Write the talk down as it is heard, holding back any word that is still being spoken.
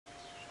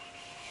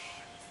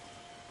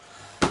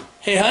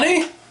Hey,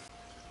 honey?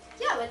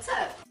 Yeah, what's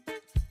up?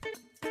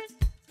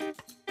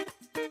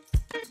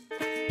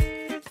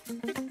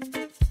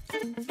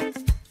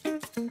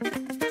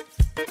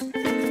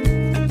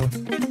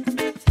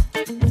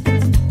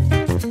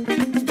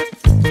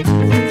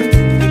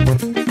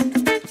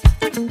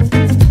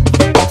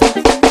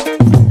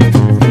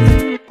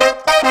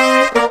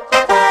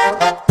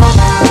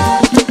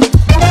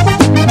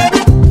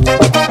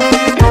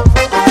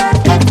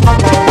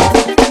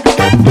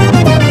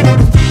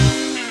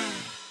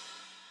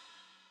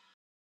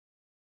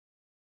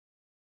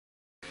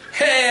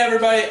 Hey,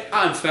 everybody.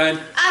 I'm Fen.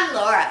 I'm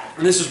Laura.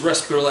 And this is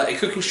Recipe Roulette, a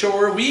cooking show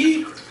where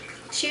we...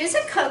 Choose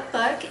a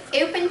cookbook,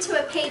 open to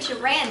a page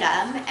at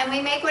random, and we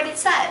make what it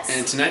says.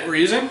 And tonight we're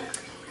using...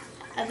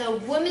 The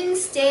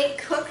Woman's Day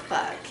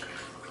Cookbook.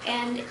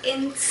 And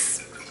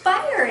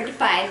inspired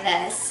by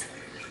this,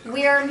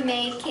 we're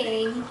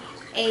making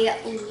a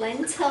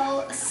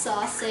lentil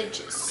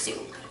sausage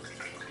soup.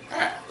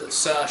 Alright,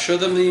 let's show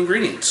them the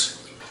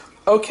ingredients.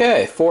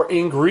 Okay, for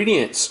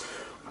ingredients,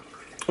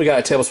 we got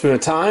a tablespoon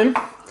of thyme,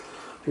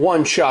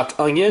 1 chopped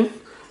onion,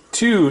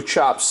 2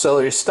 chopped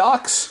celery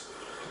stalks,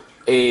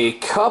 a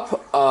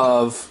cup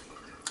of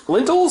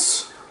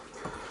lentils,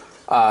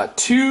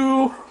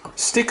 2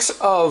 sticks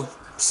of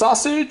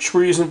sausage.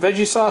 We're using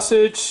veggie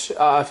sausage.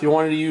 If you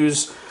wanted to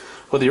use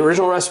what the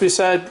original recipe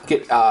said,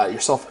 get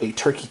yourself a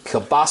turkey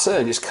kielbasa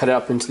and just cut it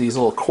up into these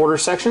little quarter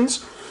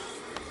sections.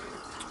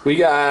 We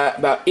got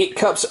about 8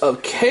 cups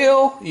of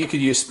kale. You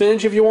could use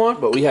spinach if you want,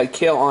 but we had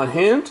kale on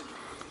hand.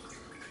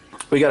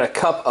 We got a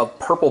cup of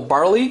purple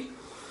barley,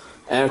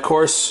 and of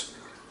course,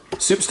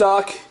 soup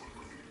stock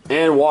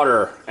and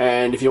water.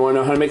 And if you want to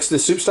know how to mix the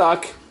soup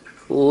stock,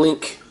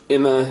 link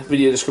in the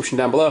video description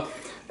down below.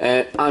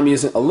 And I'm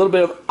using a little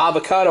bit of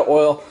avocado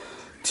oil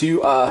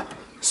to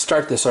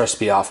start this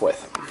recipe off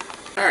with.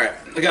 Alright,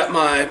 I got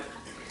my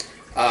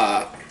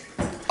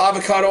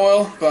avocado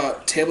oil,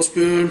 about a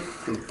tablespoon,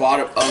 in the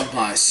bottom of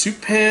my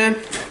soup pan.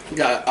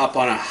 Got it up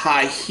on a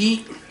high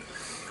heat.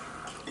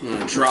 I'm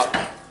going to drop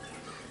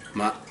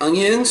my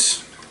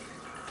onions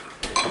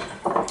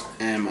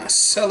and my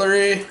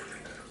celery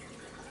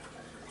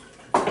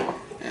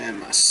and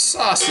my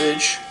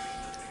sausage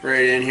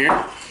right in here.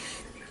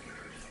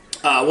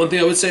 One thing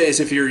I would say is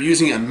if you're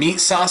using a meat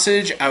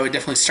sausage, I would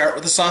definitely start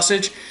with the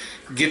sausage,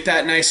 get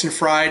that nice and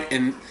fried,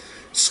 and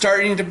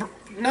starting to,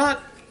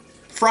 not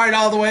fried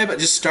all the way, but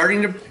just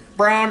starting to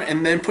brown,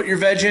 and then put your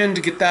veg in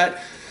to get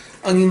that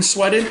onion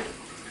sweated.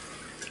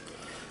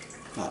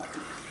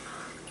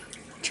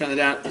 Turn it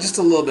down just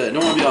a little bit.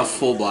 Don't want to be on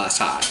full blast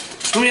high.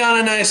 Just want to be on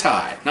a nice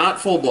high, not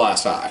full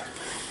blast high.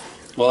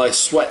 While I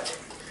sweat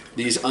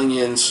these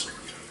onions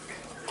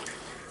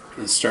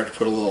and start to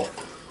put a little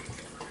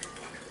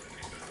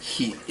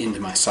heat into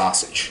my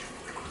sausage.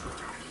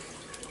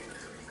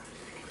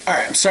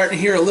 Alright, I'm starting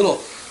to hear a little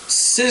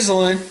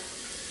sizzling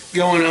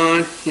going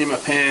on in my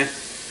pan.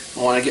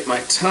 I want to get my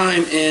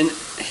thyme in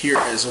here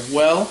as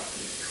well.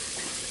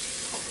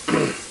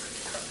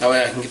 That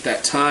way I can get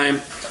that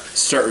thyme,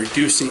 start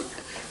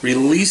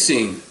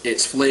releasing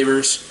its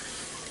flavors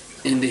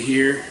into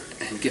here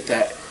and get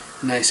that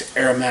nice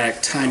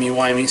aromatic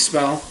timey-wimey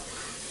smell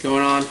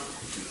going on.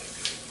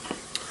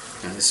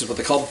 Now this is what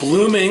they call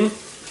blooming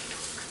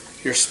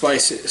your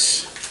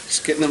spices.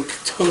 Just getting them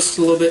toasted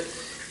a little bit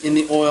in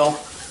the oil,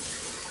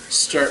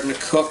 starting to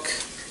cook.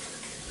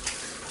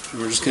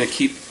 And we're just going to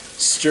keep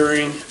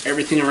stirring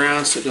everything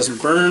around so it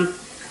doesn't burn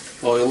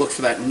while we look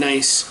for that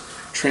nice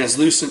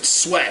translucent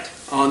sweat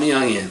on the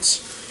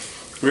onions.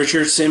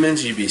 Richard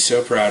Simmons, you'd be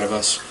so proud of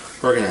us.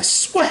 We're going to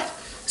sweat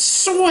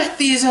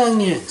these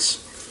onions.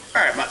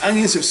 Alright, my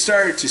onions have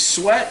started to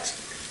sweat,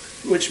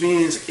 which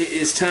means it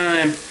is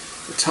time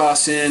to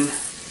toss in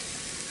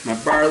my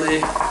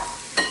barley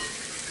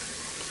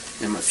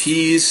and my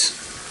peas.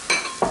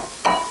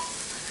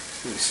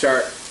 We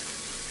start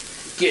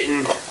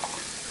getting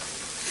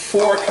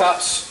 4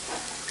 cups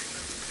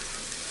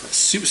of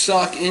soup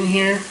stock in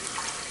here.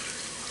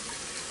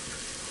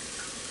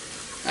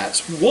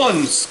 That's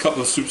 1 cup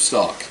of soup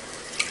stock.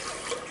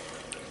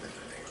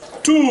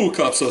 2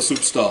 cups of soup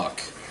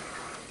stock.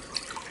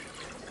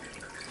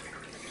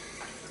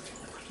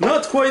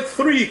 Not quite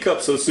 3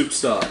 cups of soup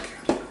stock.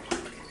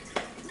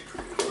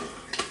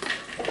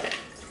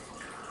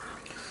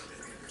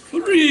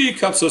 3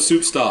 cups of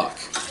soup stock.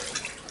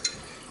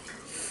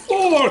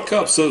 4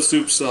 cups of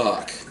soup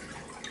stock.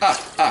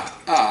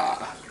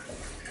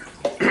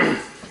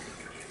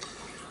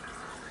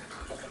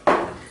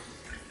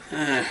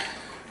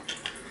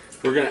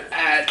 We're going to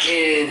add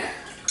in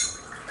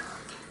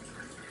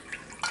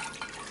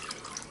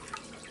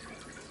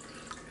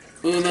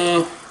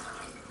uno,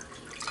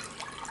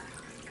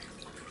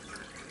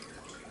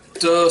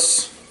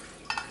 dos,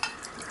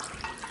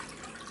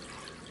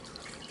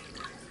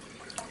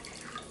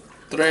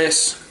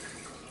 tres,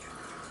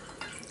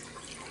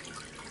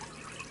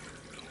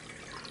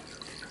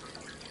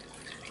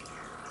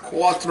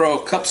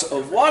 4 cups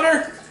of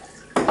water.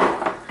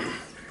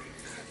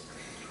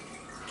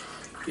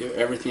 Give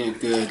everything a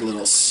good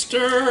little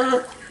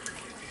stir.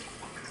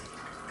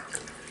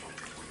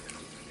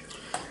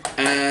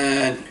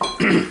 And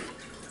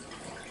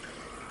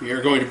we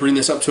are going to bring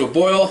this up to a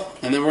boil,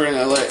 and then we're going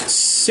to let it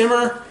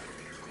simmer.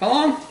 How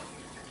long?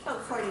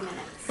 About 40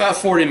 minutes. About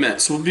 40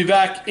 minutes. We'll be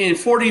back in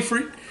 40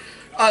 for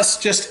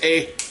us.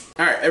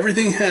 Alright,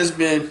 everything has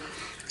been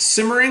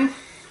simmering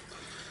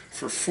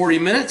for 40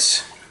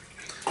 minutes.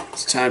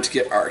 It's time to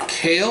get our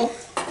kale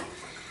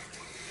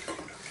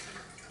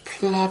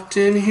plopped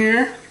in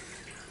here.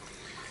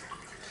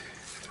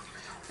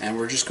 And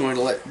we're just going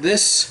to let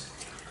this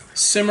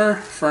simmer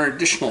for an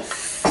additional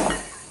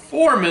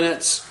 4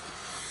 minutes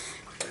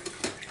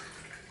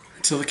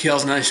until the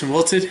kale's nice and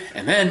wilted,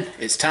 and then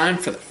it's time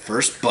for the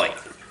first bite.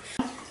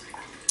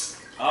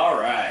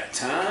 Alright,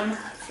 time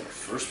for the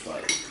first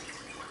bite.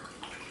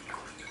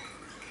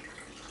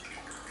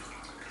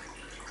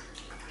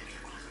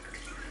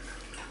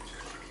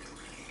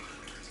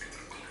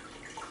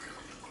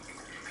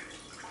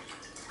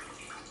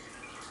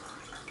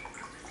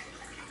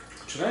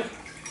 What you think?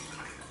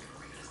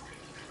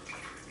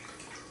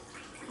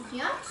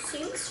 Yeah,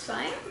 seems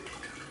fine.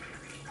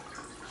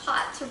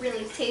 Hot to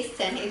really taste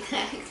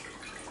anything.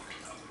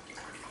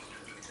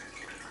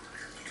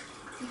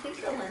 You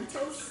think the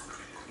lentils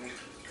are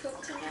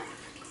cooked enough?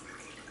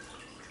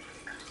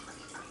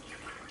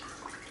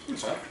 I think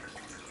so.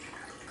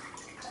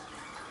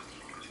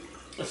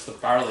 It's the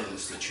barley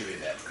that's the chewy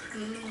bit.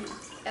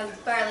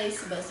 Barley's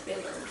supposed to be a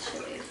little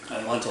chewy.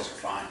 And lentils are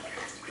fine.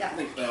 Yeah. I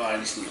think, oh, I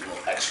just need a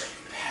little extra.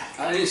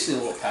 I just need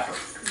a little pepper.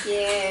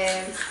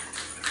 Yeah.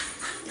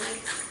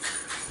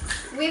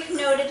 We've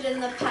noted in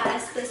the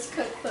past this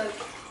cookbook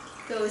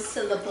goes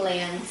to the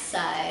bland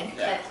side,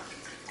 Yeah.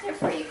 but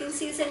therefore you can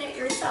season it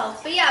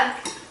yourself. But yeah,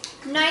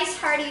 nice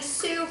hearty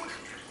soup.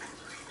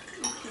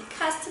 You can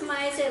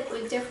customize it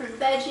with different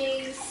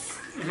veggies,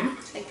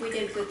 like we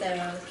did with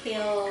the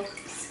kale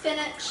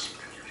spinach.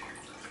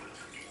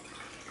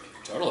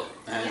 Totally.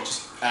 And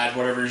just add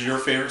whatever's your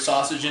favorite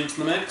sausage into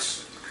the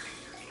mix.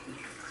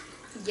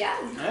 Yeah.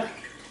 Yeah.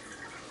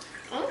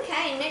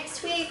 Okay,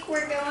 next week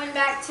we're going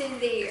back to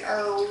the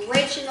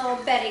original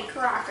Betty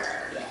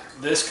Crocker. Yeah.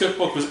 This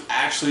cookbook was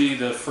actually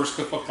the first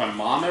cookbook my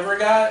mom ever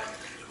got,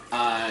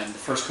 and the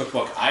first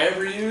cookbook I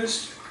ever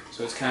used.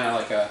 So it's kind of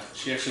like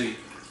she actually,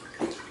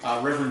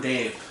 Reverend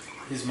Dave,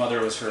 his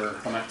mother was her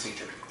home ec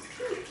teacher.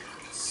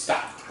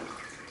 Stop.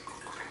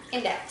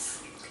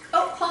 Index.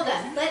 Oh, hold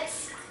on.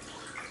 Let's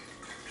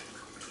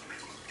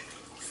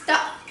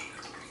stop.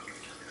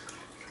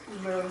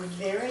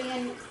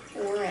 Bavarian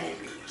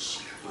orange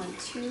on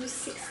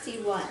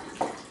 261.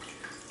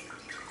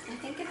 I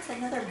think it's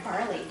another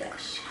barley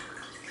dish.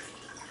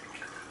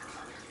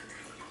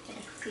 Got a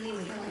theme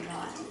going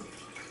on.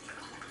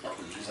 Oh,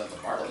 we use that the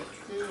barley.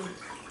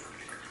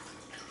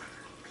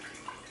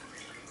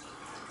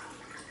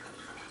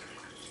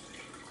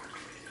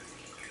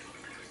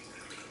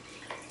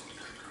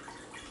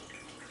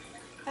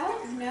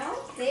 Oh no,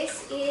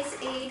 this is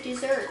a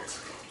dessert.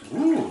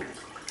 Ooh.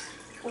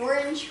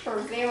 Orange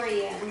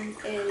Bavarian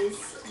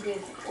is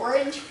with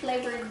orange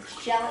flavored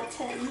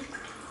gelatin.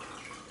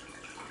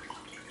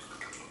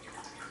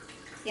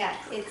 Yeah,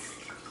 it's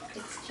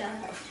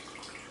Jello.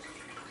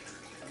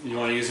 You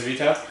want to use a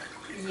veto?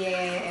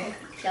 Yeah,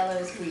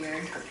 Jello's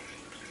weird.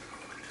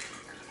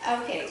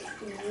 Okay,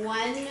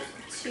 1,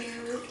 2,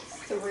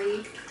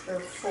 3, or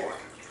 4.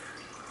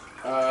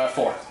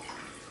 4.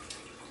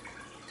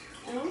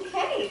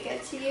 Okay,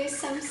 get to use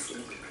some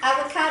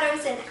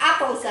avocados and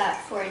apples up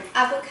for an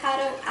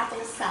avocado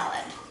apple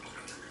salad.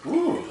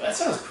 Ooh, that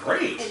sounds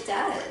great. It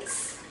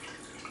does.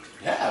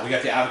 Yeah, we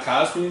got the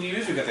avocados we need to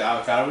use. We got the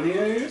avocado we need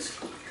to use.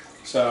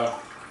 So.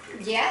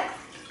 Yeah.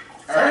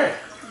 All right.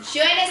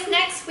 Join us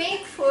next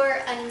week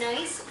for a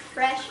nice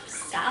fresh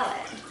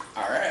salad.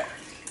 All right.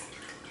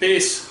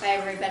 Peace. Bye,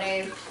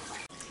 everybody.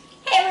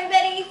 Hey,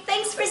 everybody.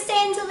 Thanks for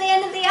staying till the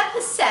end of the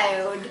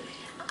episode.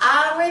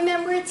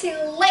 Remember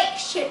to like,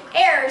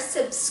 share,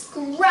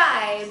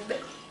 subscribe.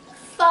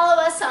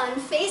 Follow us on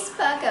Facebook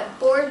at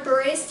Board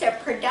Barista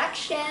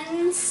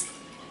Productions.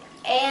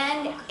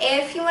 And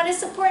if you want to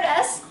support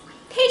us,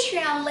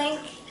 Patreon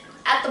link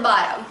at the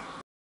bottom.